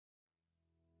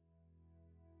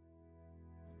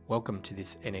Welcome to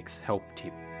this NX help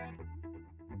tip.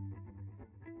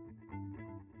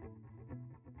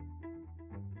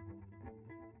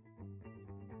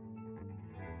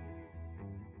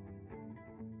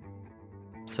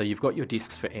 So you've got your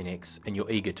disks for NX and you're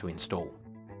eager to install.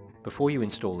 Before you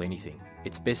install anything,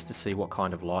 it's best to see what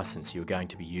kind of license you're going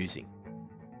to be using.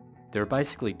 There are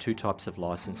basically two types of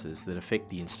licenses that affect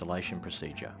the installation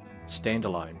procedure: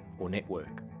 standalone or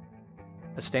network.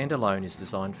 A standalone is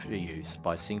designed for use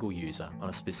by a single user on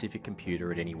a specific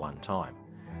computer at any one time.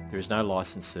 There is no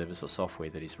license service or software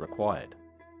that is required.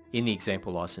 In the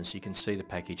example license, you can see the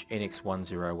package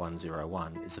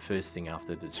NX10101 is the first thing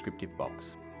after the descriptive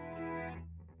box.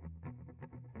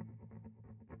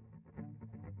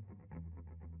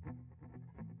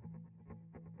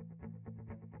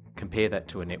 Compare that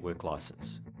to a network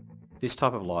license. This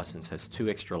type of license has two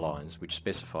extra lines which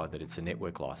specify that it's a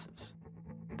network license.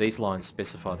 These lines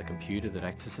specify the computer that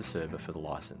acts as a server for the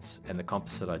license and the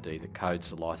composite ID that codes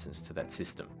the license to that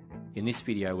system. In this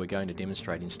video we're going to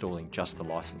demonstrate installing just the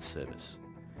license service.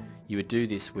 You would do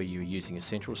this where you are using a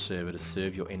central server to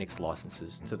serve your NX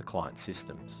licenses to the client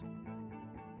systems.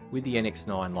 With the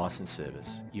NX9 license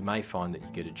service, you may find that you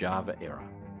get a Java error.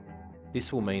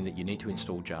 This will mean that you need to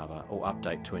install Java or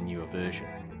update to a newer version.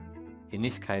 In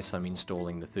this case I'm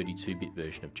installing the 32-bit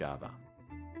version of Java.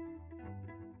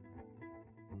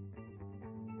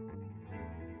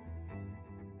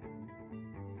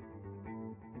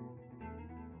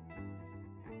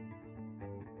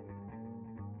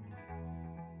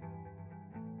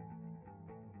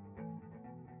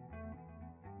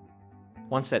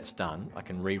 Once that's done, I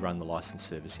can rerun the license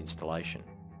service installation.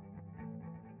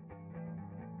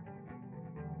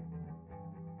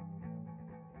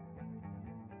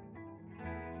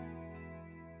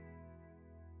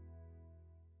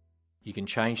 You can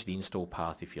change the install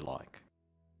path if you like.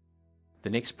 The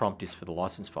next prompt is for the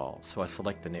license file, so I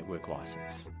select the network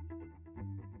license.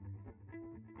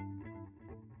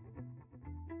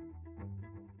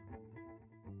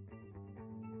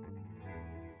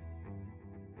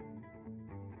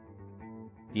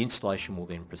 The installation will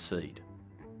then proceed.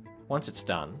 Once it's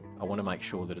done, I want to make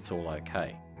sure that it's all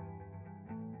okay.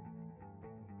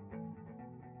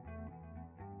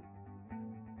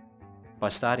 By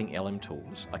starting LM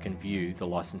Tools, I can view the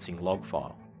licensing log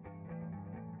file.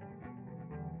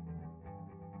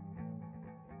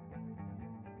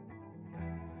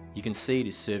 You can see it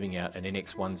is serving out an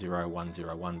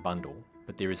NX10101 bundle,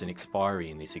 but there is an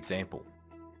expiry in this example.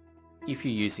 If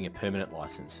you're using a permanent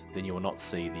license, then you will not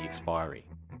see the expiry.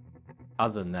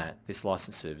 Other than that, this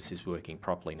license service is working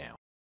properly now.